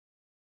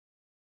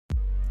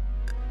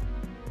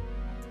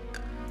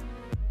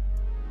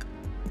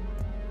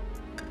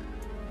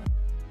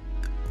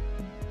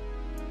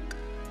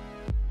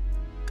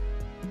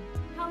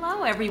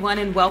Hello everyone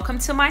and welcome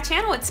to my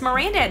channel. It's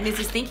Miranda and this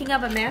is Thinking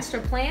of a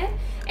Master Plan,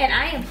 and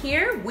I am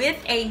here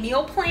with a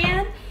meal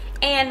plan.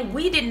 And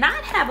we did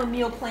not have a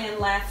meal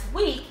plan last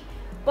week,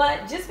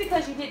 but just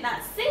because you did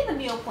not see the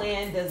meal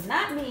plan does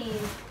not mean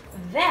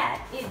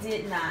that it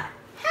did not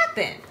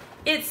happen.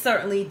 It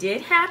certainly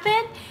did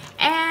happen.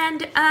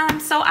 And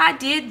so I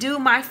did do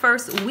my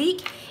first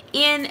week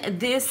in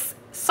this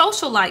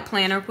Socialite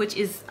planner, which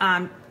is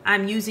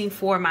I'm using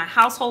for my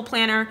household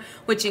planner,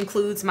 which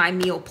includes my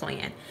meal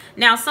plan.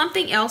 Now,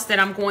 something else that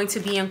I'm going to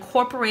be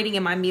incorporating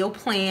in my meal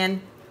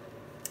plan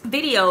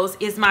videos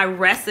is my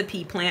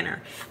recipe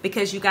planner,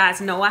 because you guys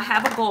know I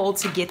have a goal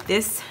to get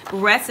this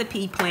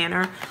recipe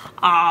planner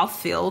all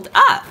filled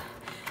up.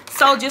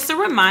 So just a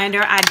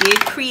reminder, I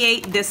did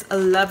create this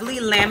lovely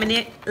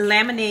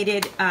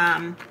laminated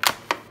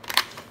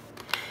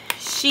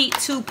sheet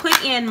to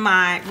put in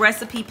my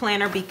recipe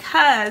planner,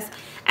 because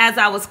as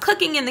I was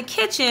cooking in the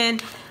kitchen,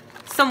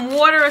 some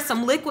water or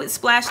some liquid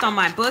splashed on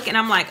my book, and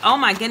I'm like, oh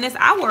my goodness,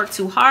 I worked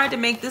too hard to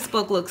make this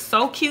book look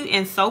so cute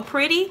and so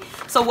pretty.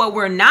 So what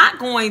we're not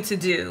going to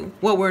do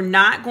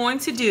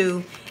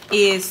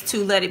is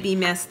to let it be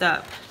messed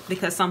up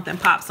because something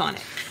pops on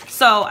it.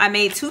 So I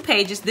made 2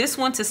 pages, this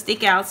one to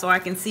stick out so I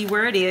can see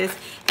where it is,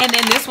 and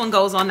then this one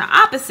goes on the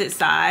opposite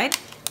side,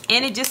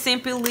 and it just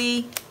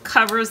simply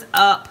covers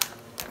up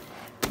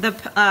the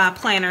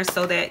planner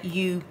so that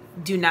you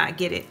do not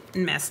get it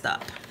messed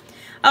up.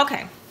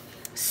 Okay.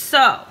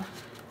 So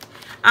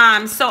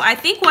I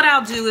think what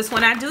I'll do is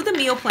when I do the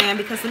meal plan,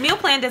 because the meal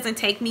plan doesn't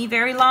take me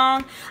very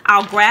long,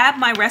 I'll grab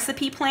my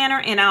recipe planner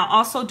and I'll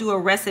also do a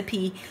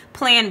recipe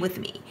plan with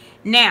me.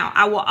 Now,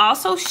 I will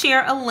also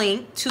share a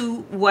link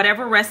to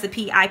whatever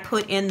recipe I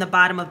put in the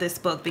bottom of this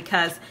book,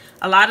 because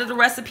a lot of the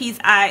recipes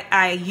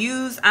I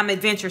use, I'm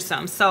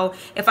adventuresome. So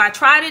if I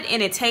tried it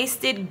and it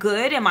tasted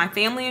good and my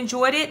family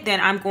enjoyed it, then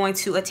I'm going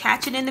to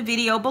attach it in the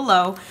video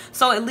below.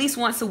 So at least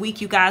once a week,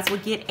 you guys will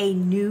get a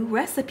new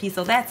recipe.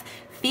 So that's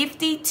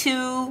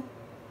 52,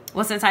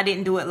 well, since I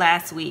didn't do it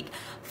last week,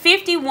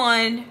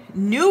 51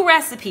 new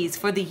recipes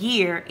for the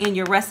year in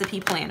your recipe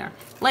planner.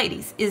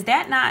 Ladies, is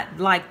that not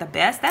like the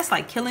best? That's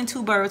like killing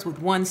 2 birds with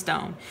 1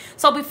 stone.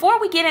 So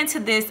before we get into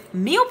this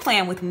meal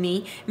plan with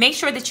me, make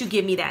sure that you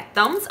give me that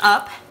thumbs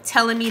up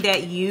telling me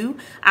that you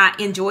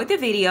enjoyed the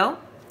video.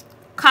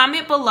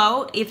 Comment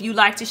below if you'd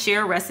like to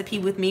share a recipe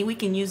with me. We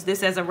can use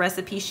this as a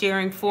recipe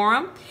sharing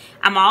forum.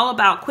 I'm all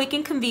about quick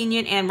and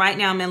convenient, and right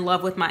now I'm in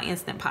love with my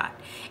Instant Pot.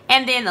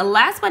 And then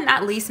last but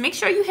not least, make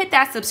sure you hit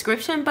that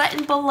subscription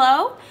button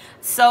below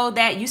so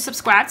that you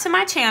subscribe to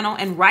my channel,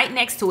 and right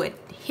next to it,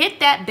 hit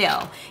that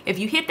bell. If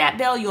you hit that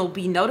bell, you'll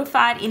be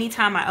notified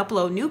anytime I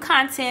upload new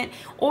content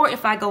or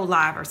if I go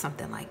live or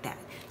something like that.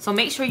 So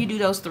make sure you do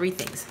those 3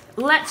 things.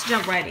 Let's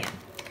jump right in.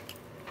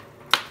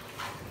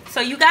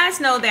 So you guys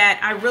know that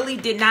I really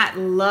did not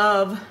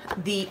love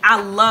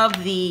I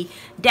love the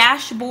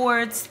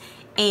dashboards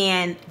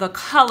and the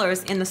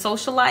colors in the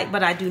Socialite,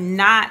 but I do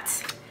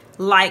not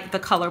like the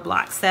color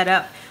block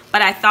setup.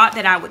 But I thought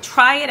that I would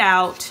try it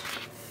out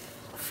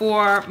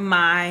for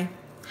my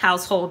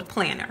household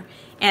planner.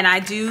 And I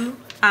do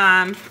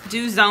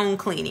zone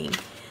cleaning.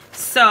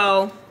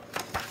 So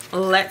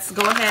let's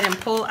go ahead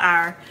and pull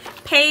our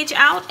page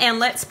out and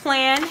let's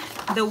plan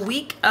the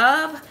week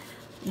of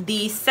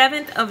the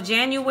 7th of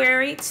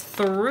January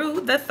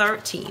through the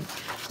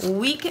 13th.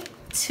 Week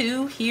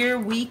 2, here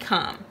we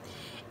come.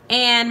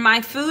 And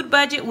my food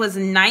budget was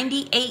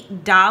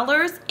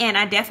 $98, and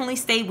I definitely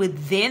stayed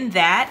within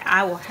that.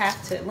 I will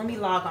have to, let me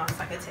log on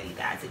so I can tell you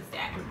guys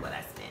exactly what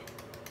I spent.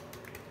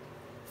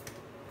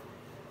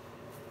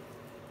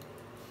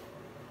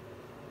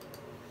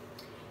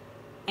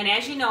 And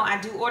as you know, I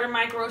do order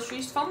my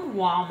groceries from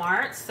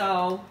Walmart,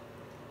 so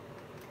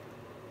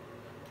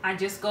I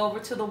just go over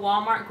to the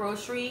Walmart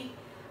grocery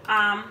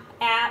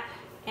app,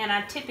 and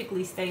I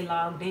typically stay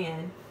logged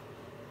in,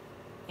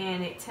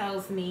 and it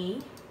tells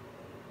me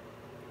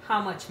how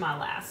much my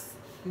last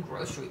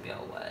grocery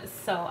bill was.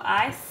 So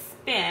I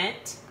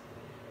spent,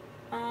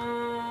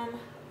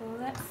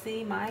 let's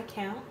see my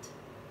account.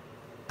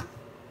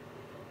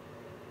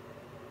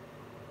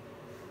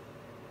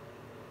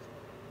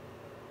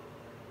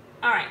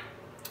 All right,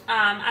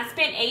 I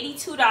spent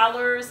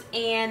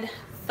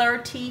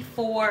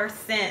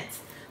 $82.34.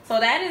 So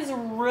that is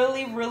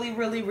really, really,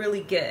 really,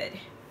 really good.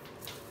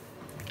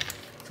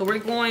 So we're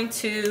going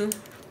to,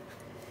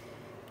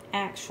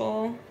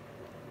 actual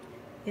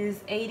is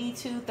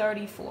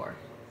 $82.34.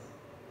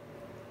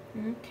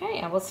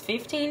 Okay, I was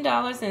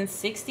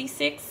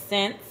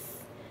 $15.66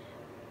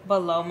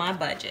 below my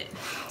budget.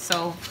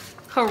 So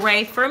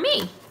hooray for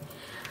me.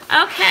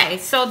 Okay,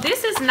 so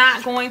this is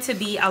not going to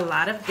be a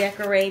lot of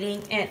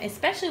decorating, and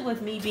especially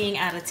with me being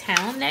out of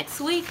town next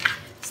week,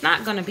 it's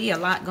not going to be a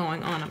lot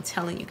going on, I'm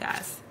telling you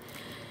guys.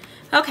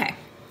 Okay,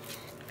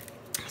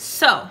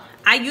 so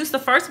I used the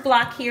first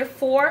block here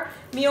for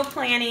meal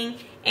planning,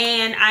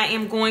 and I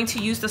am going to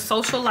use the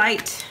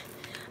Socialite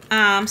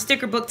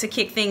sticker book to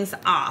kick things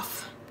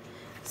off.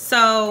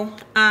 So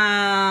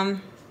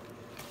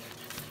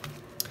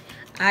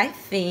I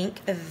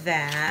think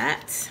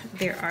that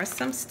there are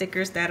some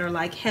stickers that are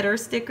like header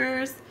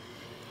stickers.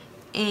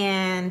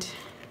 And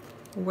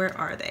where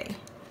are they?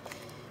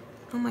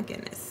 Oh my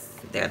goodness.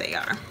 There they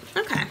are.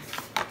 Okay.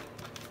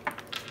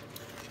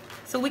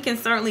 So we can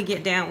certainly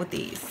get down with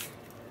these.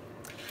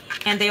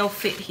 And they'll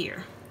fit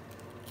here.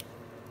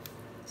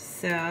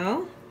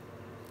 So,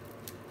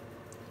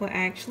 well,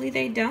 actually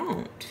they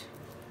don't.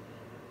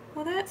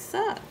 Well, that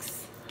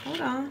sucks.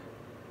 Hold on.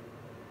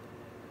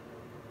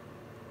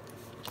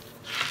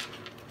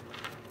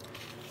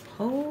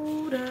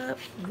 Hold up.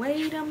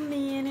 Wait a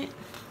minute.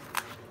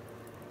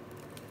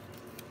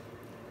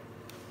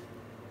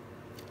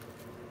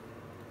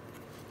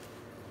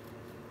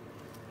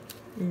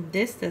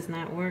 This does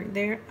not work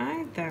there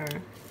either.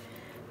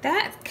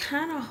 That's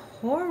kind of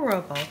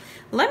horrible.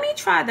 Let me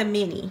try the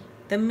mini.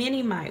 The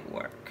mini might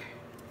work.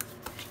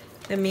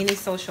 The mini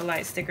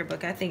Socialite sticker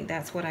book. I think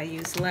that's what I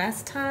used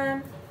last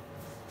time.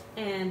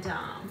 And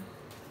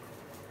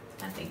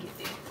I think it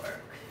did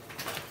work.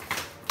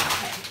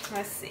 Okay,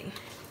 let's see.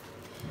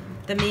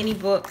 The mini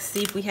book,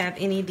 see if we have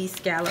any of these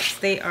scallops.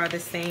 They are the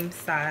same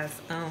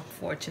size,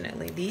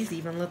 unfortunately. These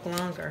even look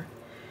longer.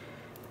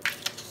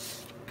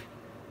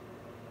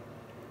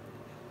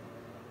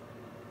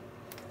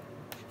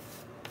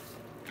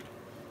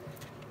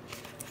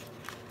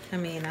 I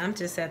mean, I'm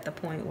just at the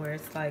point where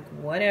it's like,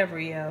 whatever,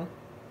 yo.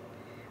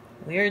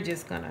 We're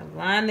just gonna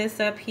line this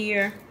up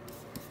here.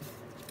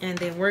 And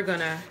then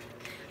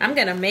I'm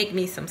gonna make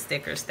me some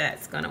stickers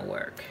that's gonna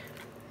work.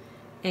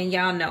 And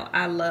y'all know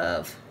I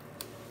love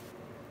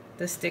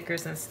the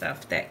stickers and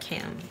stuff that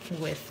came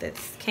with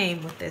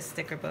this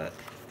sticker book.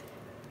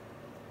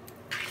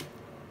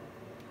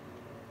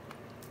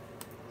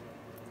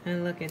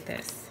 And look at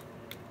this.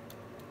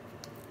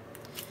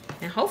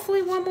 And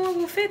hopefully one more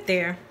will fit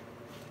there.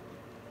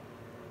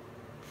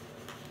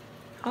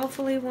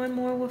 Hopefully one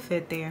more will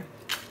fit there.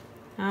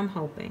 I'm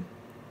hoping.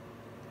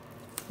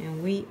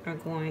 And we are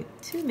going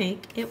to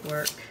make it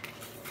work,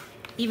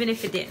 even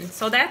if it didn't.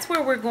 So that's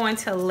where we're going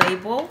to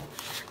label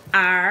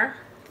our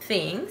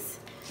things.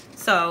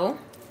 So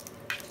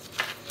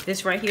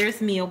this right here is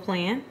meal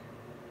plan.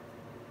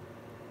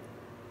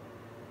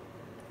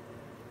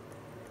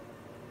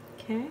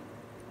 Okay.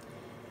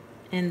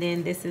 And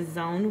then this is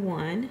zone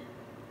 1.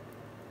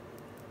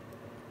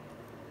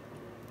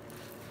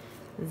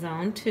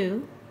 Zone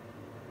 2.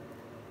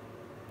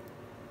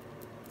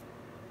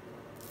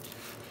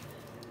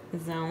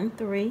 Zone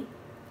 3.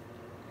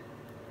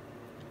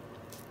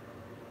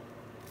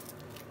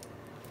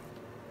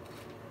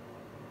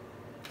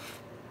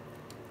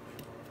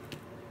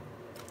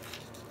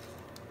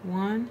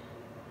 One,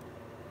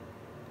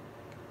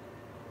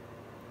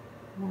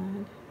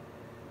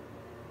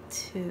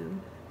 2.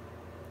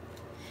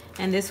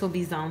 And this will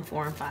be zone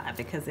 4 and 5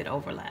 because it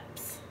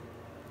overlaps.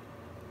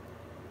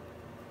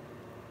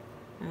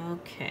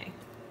 Okay.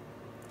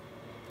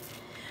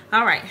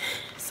 All right.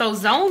 So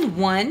zone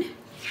 1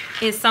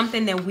 is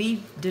something that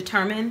we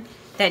determined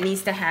that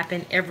needs to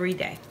happen every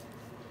day.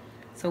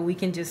 So we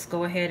can just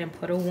go ahead and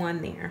put a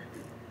 1 there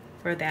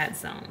for that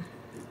zone.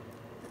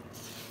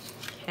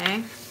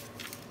 Okay.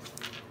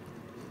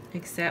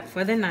 Except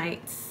for the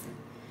nights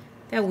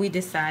that we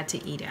decide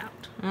to eat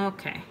out.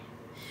 Okay.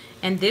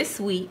 And this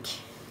week,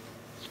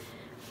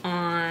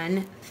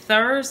 on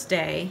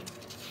Thursday,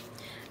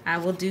 I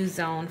will do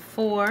zone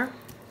 4.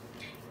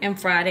 And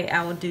Friday,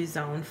 I will do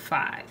zone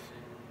 5.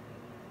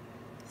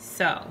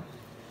 So,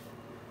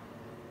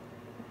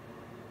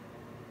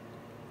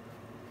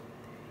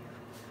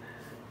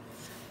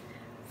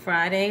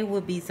 Friday will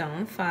be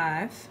zone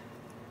 5.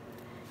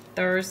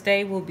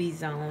 Thursday will be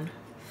zone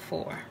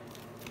 4.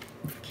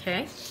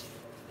 Okay.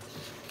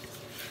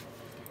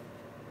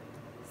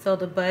 So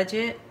the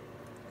budget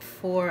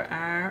for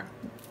our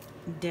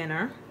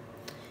dinner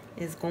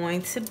is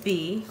going to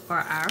be, or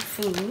our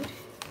food,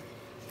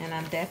 and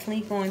I'm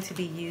definitely going to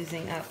be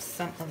using up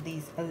some of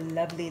these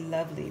lovely,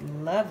 lovely,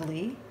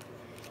 lovely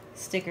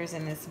stickers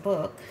in this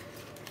book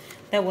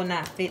that will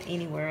not fit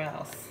anywhere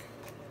else.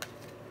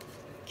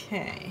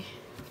 Okay.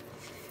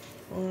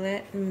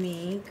 Let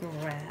me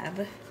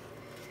grab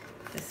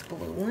this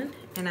blue one,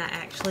 and I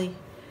actually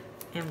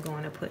am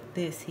going to put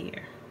this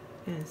here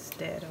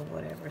instead of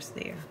whatever's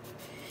there.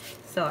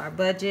 So our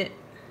budget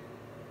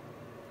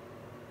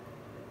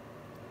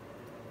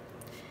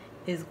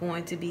is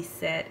going to be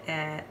set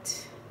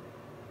at,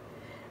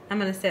 I'm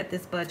going to set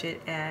this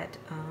budget at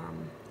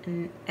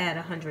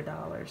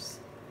 $100.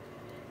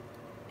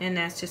 And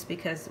that's just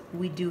because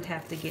we do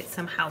have to get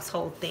some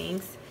household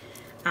things.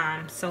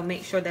 So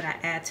make sure that I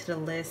add to the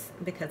list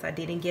because I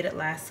didn't get it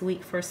last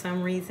week for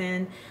some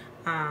reason.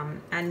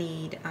 I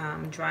need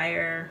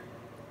dryer,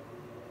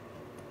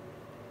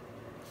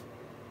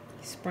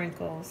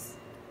 sprinkles,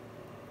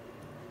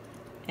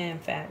 and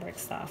fabric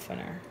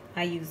softener.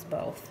 I use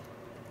both.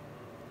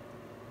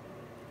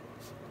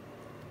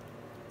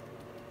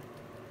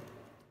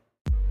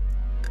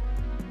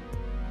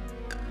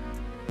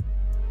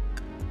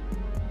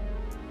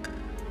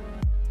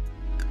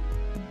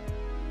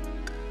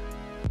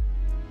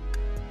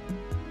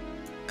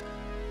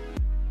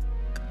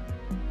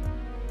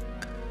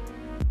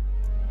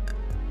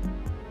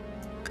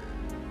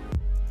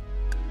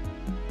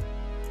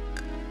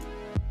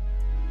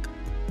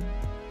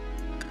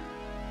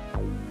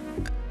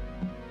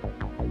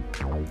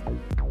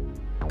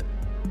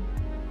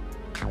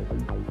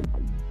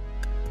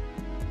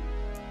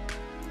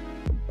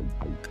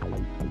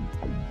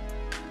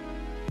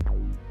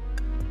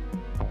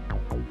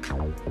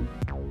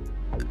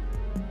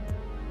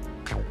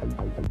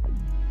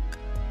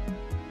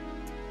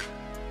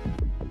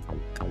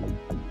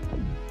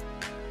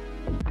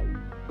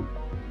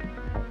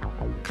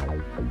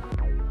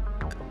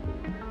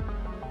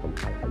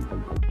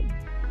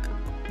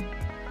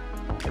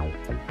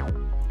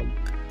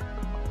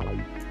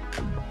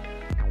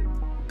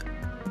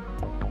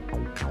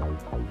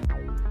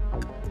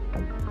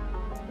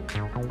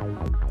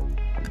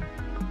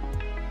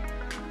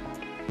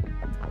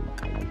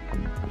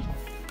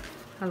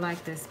 I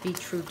like this, be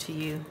true to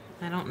you.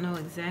 I don't know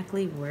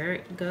exactly where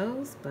it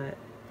goes, but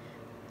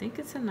I think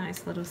it's a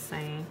nice little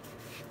saying.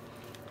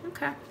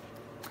 Okay,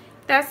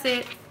 that's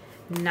it.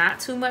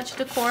 Not too much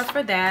decor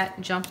for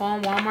that. Jump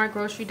on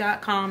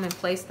walmartgrocery.com and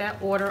place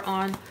that order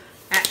on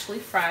actually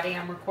Friday.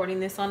 I'm recording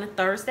this on a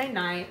Thursday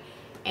night.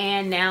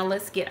 And now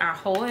let's get our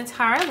whole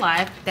entire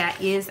life. That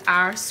is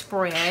our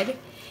spread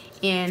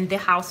in the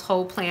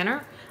household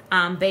planner.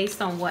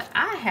 Based on what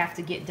I have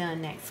to get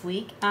done next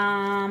week.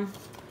 I'm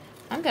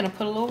gonna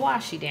put a little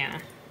washi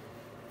down.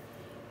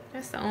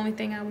 That's the only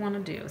thing I want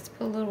to do is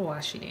put a little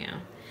washi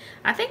down.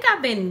 I think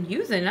I've been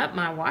using up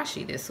my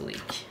washi this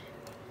week.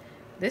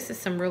 This is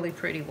some really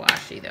pretty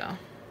washi though.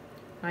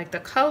 Like the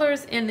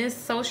colors in this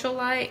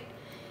Socialite,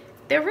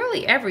 they're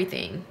really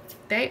everything.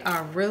 They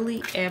are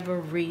really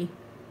everything.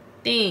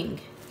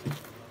 I'm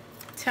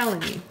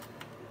telling you.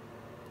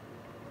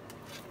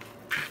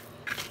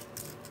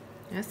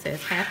 That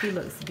says happy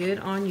looks good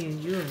on you.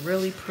 You're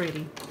really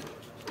pretty.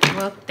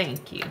 Well,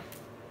 thank you.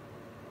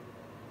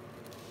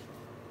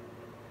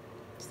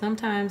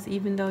 Sometimes,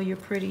 even though you're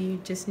pretty, you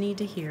just need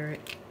to hear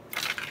it.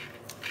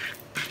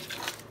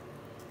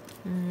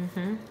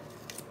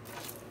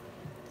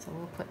 So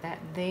we'll put that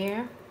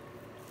there.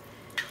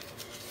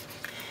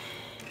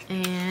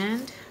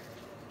 And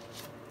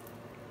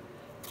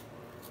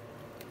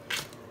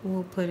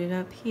we'll put it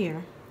up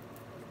here.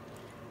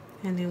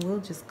 And then we'll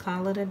just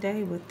call it a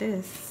day with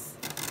this.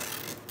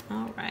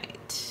 All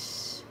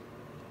right.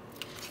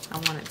 I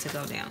want it to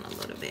go down a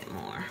little bit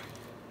more.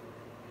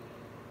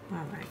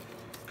 All right.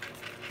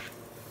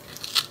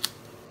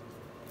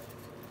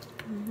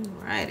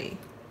 Alrighty.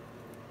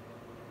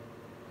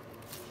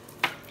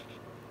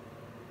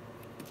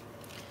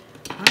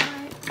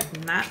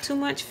 Alright, not too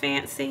much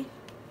fancy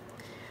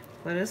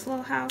for this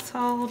little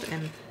household,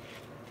 and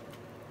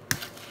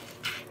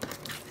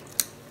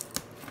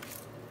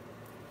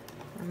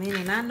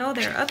and I know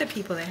there are other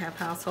people that have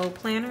household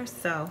planners,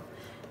 so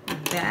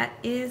that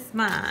is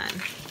mine.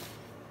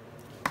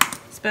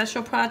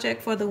 Special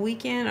project for the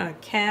weekend or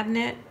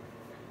cabinet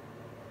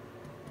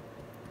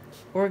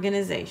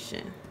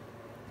organization.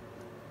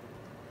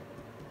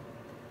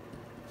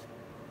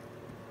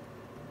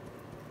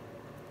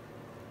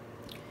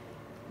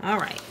 All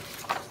right,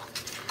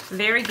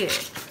 very good.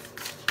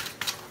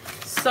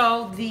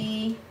 So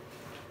the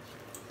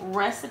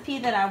recipe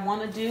that I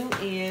want to do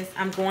is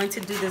I'm going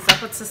to do this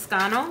Upper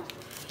Toscano,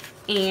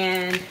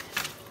 and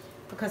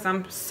because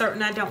I'm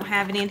certain I don't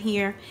have it in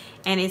here,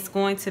 and it's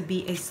going to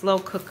be a slow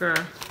cooker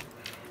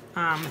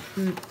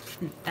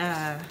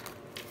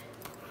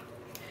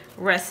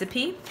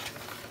recipe.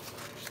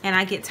 And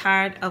I get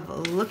tired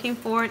of looking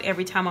for it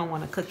every time I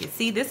want to cook it.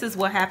 See, this is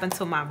what happened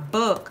to my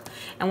book.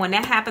 And when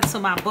that happened to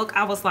my book,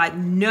 I was like,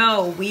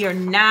 no, we are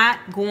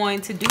not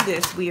going to do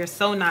this. We are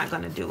so not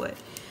going to do it.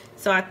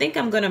 So I think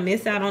I'm going to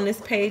miss out on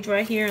this page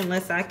right here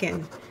unless I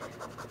can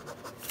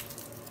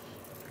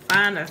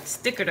find a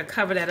sticker to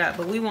cover that up.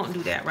 But we won't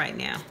do that right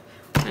now.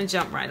 I'm going to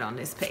jump right on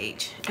this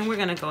page. And we're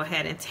going to go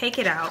ahead and take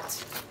it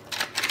out.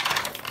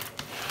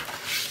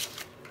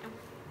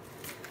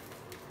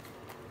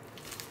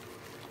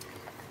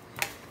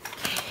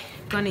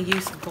 Going to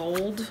use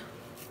gold,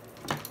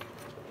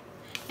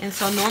 and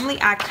so normally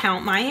I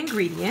count my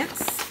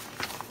ingredients.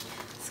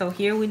 So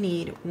here we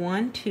need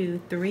 1,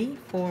 2, 3,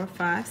 4,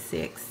 5,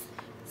 6,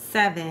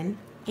 7,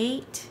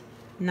 8,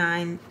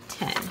 9,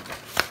 10.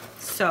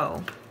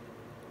 So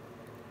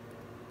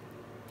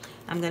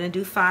I'm going to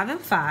do 5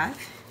 and 5,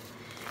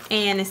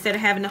 and instead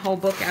of having the whole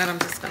book out, I'm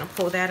just going to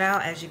pull that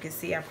out. As you can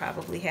see, I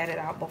probably had it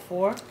out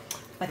before,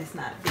 but it's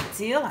not a big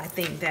deal. I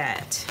think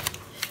that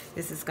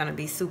this is going to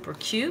be super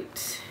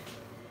cute.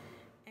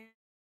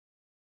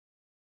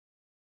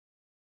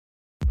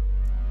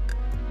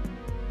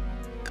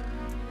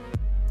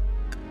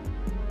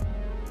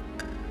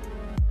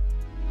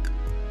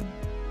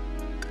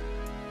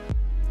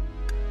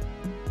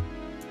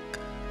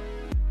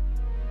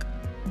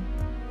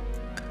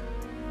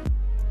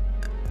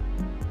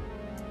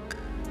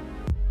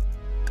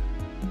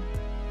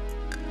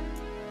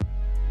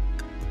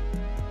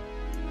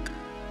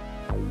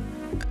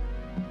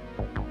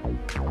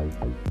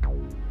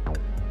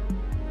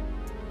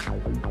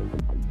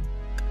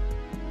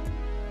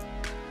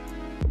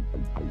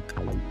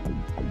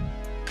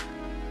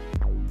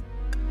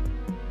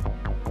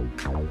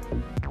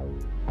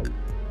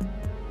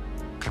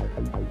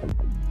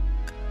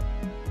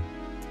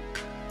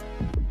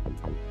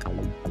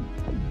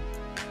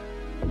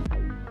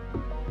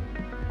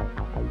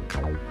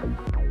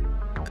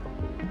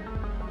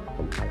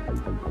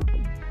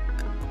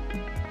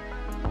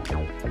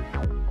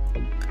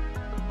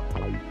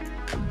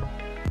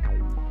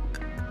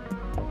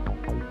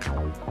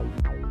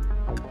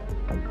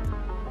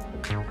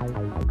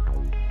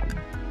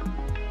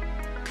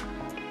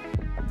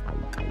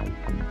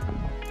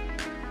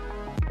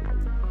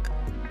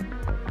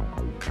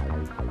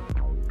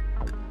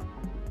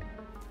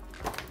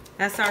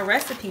 That's our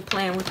recipe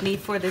plan with me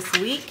for this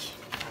week.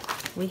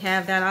 We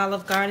have that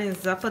Olive Garden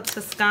Zuppa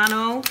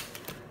Toscano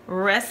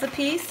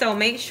recipe. So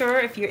make sure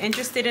if you're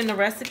interested in the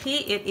recipe,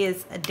 it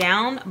is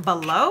down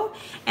below.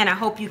 And I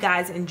hope you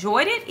guys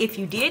enjoyed it. If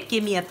you did,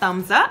 give me a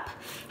thumbs up.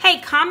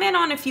 Hey, comment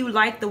on if you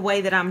like the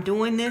way that I'm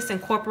doing this,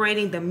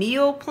 incorporating the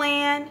meal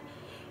plan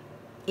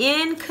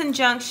in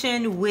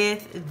conjunction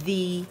with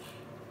the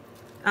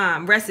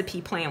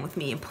recipe plan with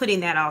me and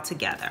putting that all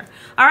together.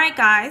 All right,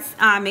 guys,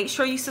 make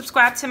sure you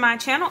subscribe to my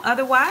channel.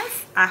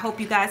 Otherwise, I hope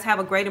you guys have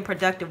a great and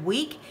productive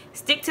week.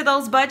 Stick to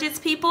those budgets,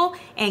 people,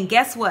 and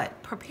guess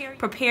what?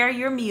 Prepare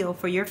your meal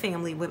for your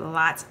family with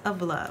lots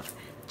of love.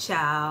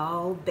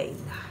 Ciao,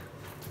 bella.